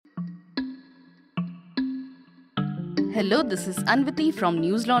Hello, this is Anviti from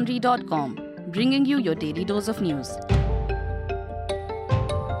newslaundry.com, bringing you your daily dose of news.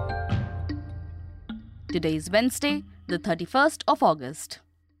 Today is Wednesday, the 31st of August.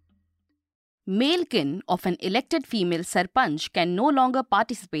 Male kin of an elected female Sarpanch can no longer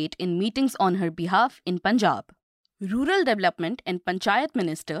participate in meetings on her behalf in Punjab. Rural Development and Panchayat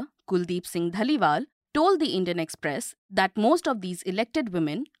Minister Kuldeep Singh Dhaliwal told the Indian Express that most of these elected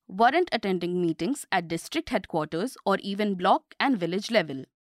women weren't attending meetings at district headquarters or even block and village level.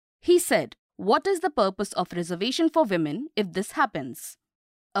 He said, "What is the purpose of reservation for women if this happens?"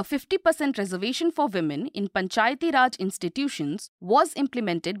 A 50% reservation for women in Panchayati Raj institutions was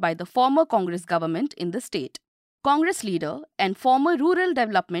implemented by the former Congress government in the state. Congress leader and former Rural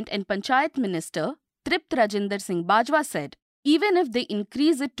Development and Panchayat Minister Tript Rajinder Singh Bajwa said, even if they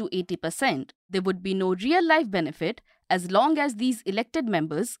increase it to 80%, there would be no real-life benefit as long as these elected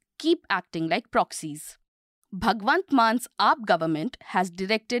members keep acting like proxies. Bhagwant Man's AAP government has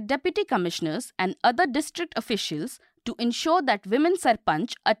directed deputy commissioners and other district officials to ensure that women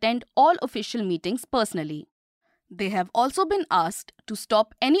Sarpanch attend all official meetings personally. They have also been asked to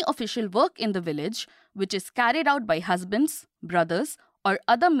stop any official work in the village which is carried out by husbands, brothers, or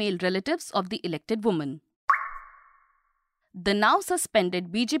other male relatives of the elected woman. The now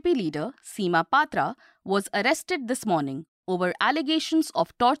suspended BJP leader Seema Patra was arrested this morning over allegations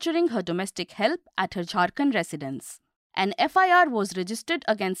of torturing her domestic help at her Jharkhand residence. An FIR was registered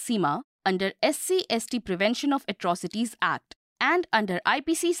against Seema under SC/ST Prevention of Atrocities Act and under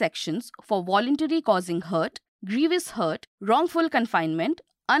IPC sections for voluntary causing hurt, grievous hurt, wrongful confinement,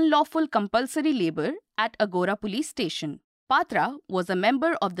 unlawful compulsory labour at Agora police station. Patra was a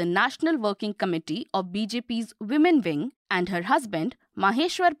member of the National Working Committee of BJP's Women Wing and her husband,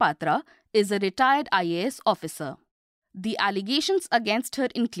 Maheshwar Patra, is a retired IAS officer. The allegations against her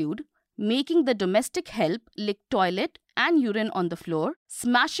include making the domestic help lick toilet and urine on the floor,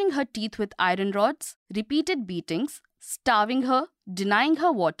 smashing her teeth with iron rods, repeated beatings, starving her, denying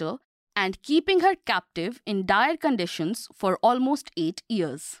her water, and keeping her captive in dire conditions for almost 8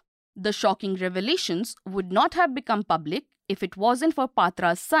 years. The shocking revelations would not have become public if it wasn't for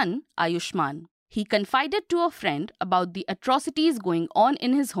Patra's son, Ayushman. He confided to a friend about the atrocities going on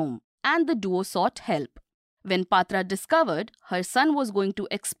in his home, and the duo sought help. When Patra discovered her son was going to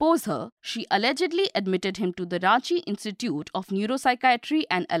expose her, she allegedly admitted him to the Ranchi Institute of Neuropsychiatry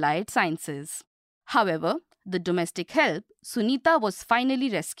and Allied Sciences. However, the domestic help, Sunita, was finally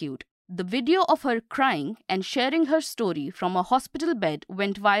rescued. The video of her crying and sharing her story from a hospital bed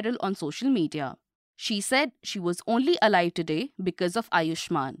went viral on social media. She said she was only alive today because of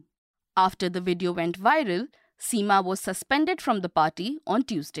Ayushman. After the video went viral, Seema was suspended from the party on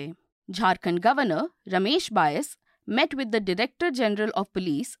Tuesday. Jharkhand Governor Ramesh Bais met with the Director General of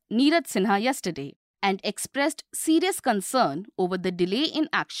Police Neeraj Sinha yesterday and expressed serious concern over the delay in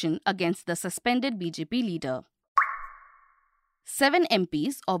action against the suspended BJP leader. 7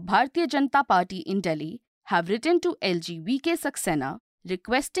 MPs of Bharatiya Janata Party in Delhi have written to LG VK Saxena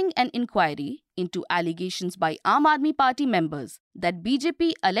requesting an inquiry into allegations by Aam Aadmi Party members that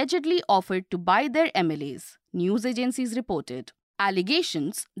BJP allegedly offered to buy their MLAs, news agencies reported.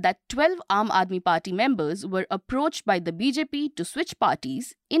 Allegations that 12 Aam Aadmi Party members were approached by the BJP to switch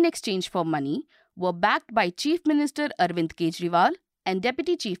parties in exchange for money were backed by Chief Minister Arvind Kejriwal and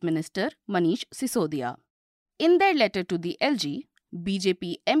Deputy Chief Minister Manish Sisodia. In their letter to the LG,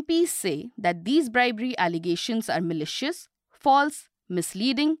 BJP MPs say that these bribery allegations are malicious, false,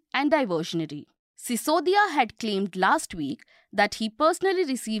 misleading, and diversionary. Sisodia had claimed last week that he personally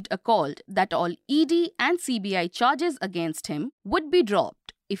received a call that all ED and CBI charges against him would be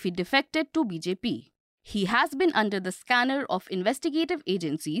dropped if he defected to BJP. He has been under the scanner of investigative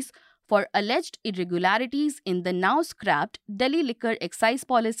agencies for alleged irregularities in the now scrapped Delhi Liquor Excise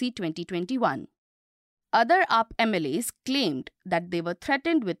Policy 2021. Other AAP MLAs claimed that they were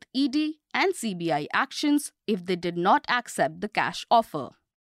threatened with ED and CBI actions if they did not accept the cash offer.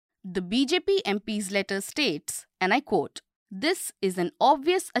 The BJP MP's letter states, and I quote, "This is an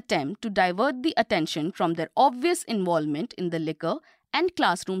obvious attempt to divert the attention from their obvious involvement in the liquor and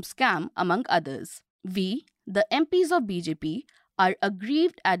classroom scam, among others. We, the MPs of BJP, are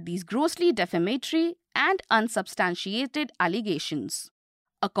aggrieved at these grossly defamatory and unsubstantiated allegations.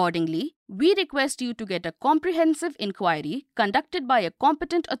 Accordingly, we request you to get a comprehensive inquiry conducted by a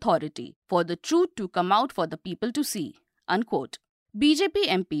competent authority for the truth to come out for the people to see." Unquote. BJP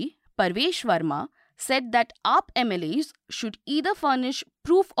MP Parvesh Verma said that AAP MLAs should either furnish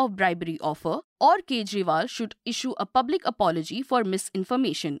proof of bribery offer or Kejriwal should issue a public apology for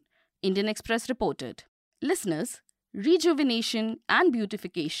misinformation, Indian Express reported. Listeners, rejuvenation and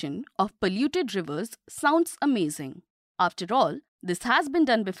beautification of polluted rivers sounds amazing. After all, this has been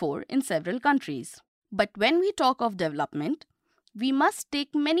done before in several countries. But when we talk of development, we must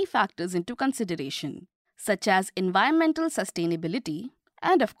take many factors into consideration, such as environmental sustainability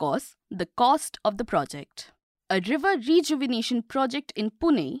and, of course, the cost of the project. A river rejuvenation project in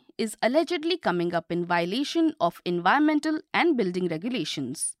Pune is allegedly coming up in violation of environmental and building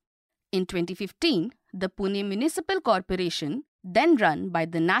regulations. In 2015, the Pune Municipal Corporation, then run by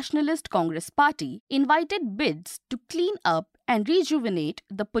the Nationalist Congress Party, invited bids to clean up and rejuvenate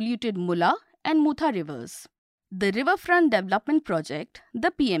the polluted Mula and Mutha rivers. The riverfront development project,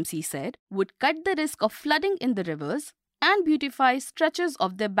 the PMC said, would cut the risk of flooding in the rivers and beautify stretches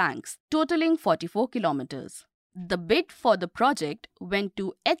of their banks, totaling 44 kilometers. The bid for the project went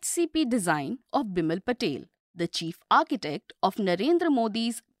to HCP Design of Bimal Patel, the chief architect of Narendra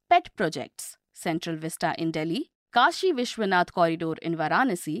Modi's pet projects, Central Vista in Delhi, Kashi Vishwanath Corridor in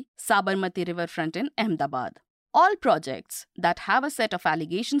Varanasi, Sabarmati Riverfront in Ahmedabad. All projects that have a set of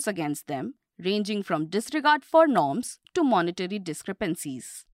allegations against them, ranging from disregard for norms to monetary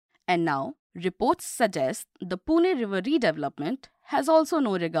discrepancies. And now, reports suggest the Pune River redevelopment has also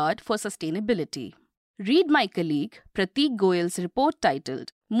no regard for sustainability. Read my colleague Prateek Goyal's report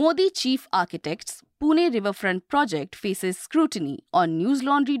titled Modi Chief Architect's Pune Riverfront Project Faces Scrutiny on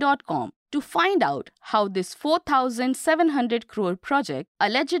newslaundry.com to find out how this 4,700 crore project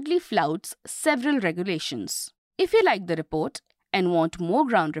allegedly flouts several regulations. If you like the report and want more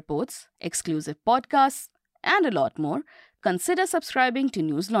ground reports, exclusive podcasts, and a lot more, consider subscribing to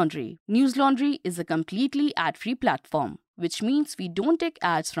News Laundry. News Laundry is a completely ad-free platform, which means we don't take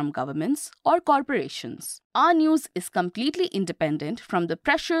ads from governments or corporations. Our news is completely independent from the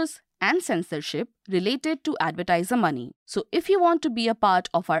pressures and censorship related to advertiser money. So if you want to be a part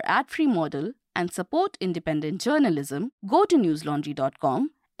of our ad-free model and support independent journalism, go to newslaundry.com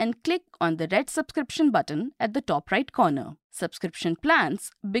and click on the red subscription button at the top right corner. Subscription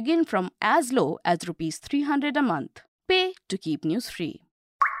plans begin from as low as Rs 300 a month. Pay to keep news free.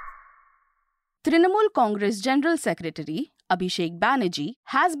 Trinamool Congress General Secretary Abhishek Banerjee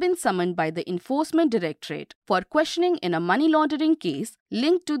has been summoned by the Enforcement Directorate for questioning in a money laundering case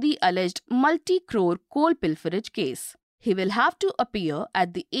linked to the alleged multi-crore coal pilferage case. He will have to appear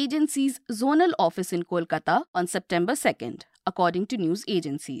at the agency's zonal office in Kolkata on September 2nd, according to news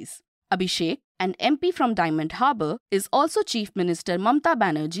agencies. Abhishek, an MP from Diamond Harbour, is also Chief Minister Mamata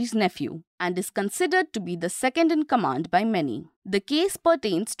Banerjee's nephew and is considered to be the second in command by many. The case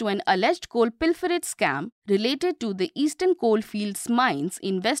pertains to an alleged coal pilferage scam related to the Eastern Coalfields mines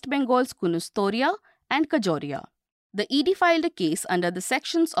in West Bengal's Kunustoria and Kajoria. The ED filed a case under the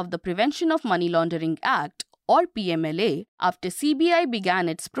sections of the Prevention of Money Laundering Act or PMLA after CBI began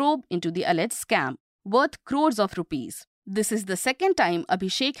its probe into the alleged scam, worth crores of rupees. This is the second time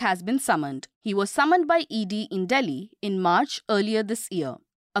Abhishek has been summoned. He was summoned by ED in Delhi in March earlier this year.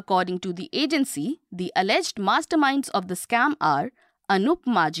 According to the agency, the alleged masterminds of the scam are Anup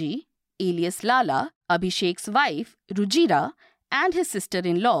Maji, alias Lala, Abhishek's wife, Rujira, and his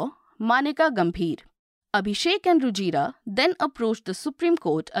sister-in-law, Manika Gambhir. Abhishek and Rujira then approached the Supreme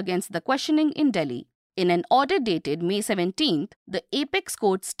Court against the questioning in Delhi. In an order dated May 17th, the Apex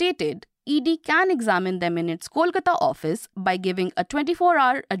Court stated ED can examine them in its Kolkata office by giving a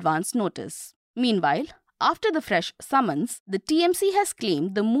 24-hour advance notice. Meanwhile, after the fresh summons, the TMC has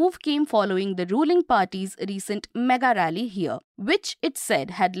claimed the move came following the ruling party's recent mega rally here, which it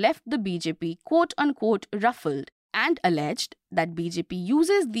said had left the BJP quote-unquote ruffled, and alleged that BJP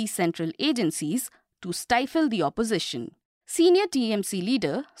uses these central agencies to stifle the opposition. Senior TMC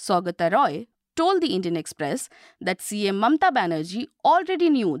leader Saugata Roy told the Indian Express that CM Mamata Banerjee already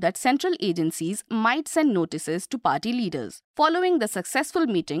knew that central agencies might send notices to party leaders following the successful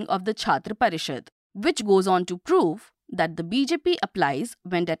meeting of the Chhatra Parishad, which goes on to prove that the BJP applies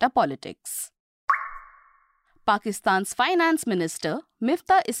vendetta politics. Pakistan's Finance Minister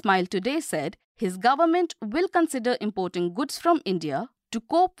Miftah Ismail today said his government will consider importing goods from India to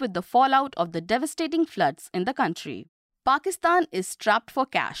cope with the fallout of the devastating floods in the country. Pakistan is strapped for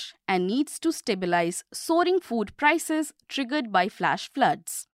cash and needs to stabilize soaring food prices triggered by flash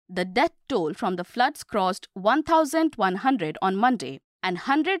floods. The death toll from the floods crossed 1,100 on Monday, and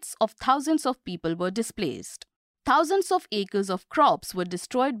hundreds of thousands of people were displaced. Thousands of acres of crops were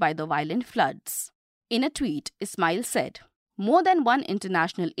destroyed by the violent floods. In a tweet, Ismail said, "More than one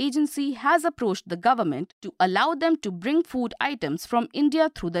international agency has approached the government to allow them to bring food items from India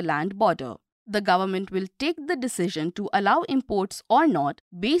through the land border. The government will take the decision to allow imports or not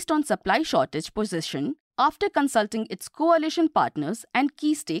based on supply shortage position after consulting its coalition partners and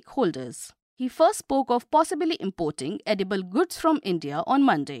key stakeholders." He first spoke of possibly importing edible goods from India on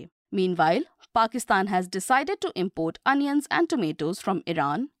Monday. Meanwhile, Pakistan has decided to import onions and tomatoes from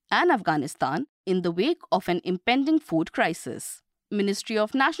Iran and Afghanistan in the wake of an impending food crisis. Ministry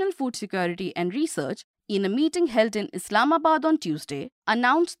of National Food Security and Research, in a meeting held in Islamabad on Tuesday,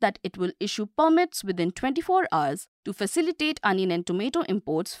 announced that it will issue permits within 24 hours to facilitate onion and tomato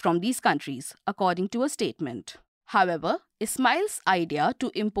imports from these countries, according to a statement. However, Ismail's idea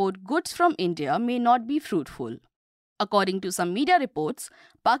to import goods from India may not be fruitful. According to some media reports,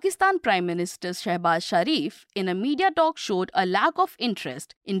 Pakistan Prime Minister Shehbaz Sharif in a media talk showed a lack of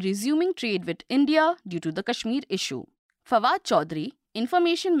interest in resuming trade with India due to the Kashmir issue. Fawad Chaudhry,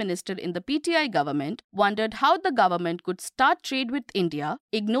 Information Minister in the PTI government, wondered how the government could start trade with India,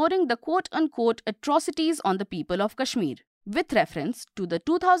 ignoring the quote-unquote atrocities on the people of Kashmir, with reference to the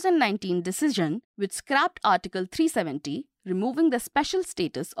 2019 decision which scrapped Article 370, removing the special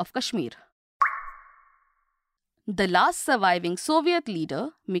status of Kashmir. The last surviving Soviet leader,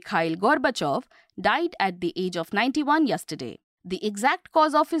 Mikhail Gorbachev, died at the age of 91 yesterday. The exact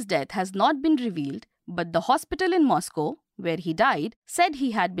cause of his death has not been revealed, but the hospital in Moscow, where he died, said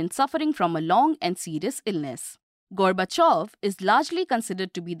he had been suffering from a long and serious illness. Gorbachev is largely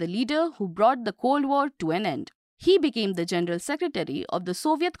considered to be the leader who brought the Cold War to an end. He became the General Secretary of the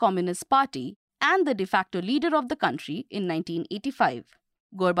Soviet Communist Party and the de facto leader of the country in 1985.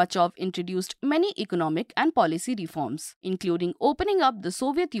 Gorbachev introduced many economic and policy reforms, including opening up the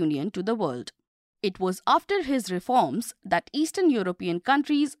Soviet Union to the world. It was after his reforms that Eastern European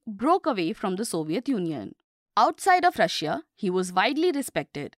countries broke away from the Soviet Union. Outside of Russia, he was widely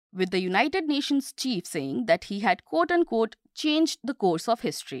respected, with the United Nations chief saying that he had quote-unquote changed the course of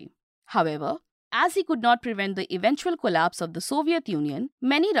history. However, as he could not prevent the eventual collapse of the Soviet Union,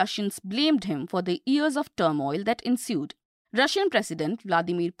 many Russians blamed him for the years of turmoil that ensued. Russian President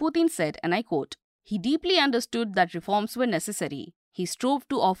Vladimir Putin said, and I quote, "He deeply understood that reforms were necessary. He strove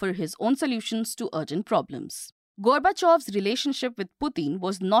to offer his own solutions to urgent problems." Gorbachev's relationship with Putin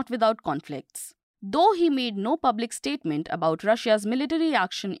was not without conflicts. Though he made no public statement about Russia's military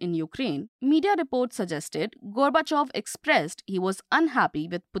action in Ukraine, media reports suggested Gorbachev expressed he was unhappy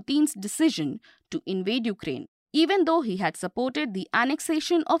with Putin's decision to invade Ukraine, even though he had supported the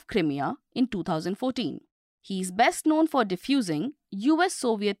annexation of Crimea in 2014. He is best known for diffusing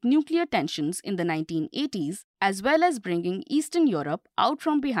US-Soviet nuclear tensions in the 1980s, as well as bringing Eastern Europe out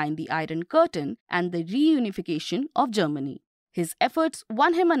from behind the Iron Curtain and the reunification of Germany. His efforts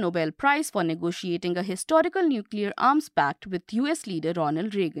won him a Nobel Prize for negotiating a historical nuclear arms pact with US leader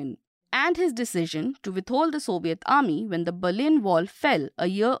Ronald Reagan, and his decision to withhold the Soviet army when the Berlin Wall fell a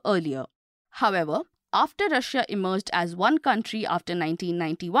year earlier. However, after Russia emerged as one country after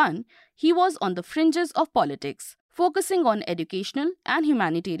 1991, he was on the fringes of politics, focusing on educational and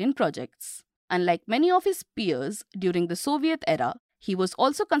humanitarian projects. Unlike many of his peers during the Soviet era, he was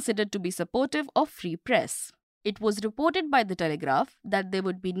also considered to be supportive of free press. It was reported by The Telegraph that there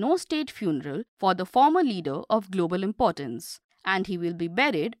would be no state funeral for the former leader of global importance, and he will be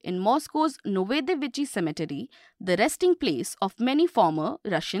buried in Moscow's Novodevichy Cemetery, the resting place of many former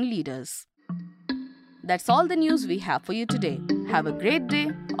Russian leaders. That's all the news we have for you today. Have a great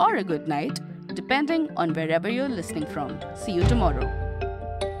day or a good night, depending on wherever you're listening from. See you tomorrow.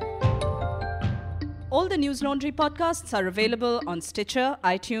 All the News Laundry podcasts are available on Stitcher,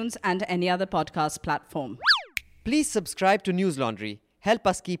 iTunes, and any other podcast platform. Please subscribe to News Laundry. Help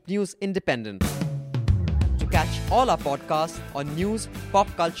us keep news independent. To catch all our podcasts on news, pop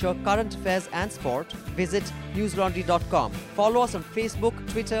culture, current affairs, and sport, visit newslaundry.com. Follow us on Facebook,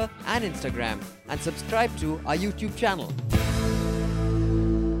 Twitter, and Instagram, and subscribe to our YouTube channel.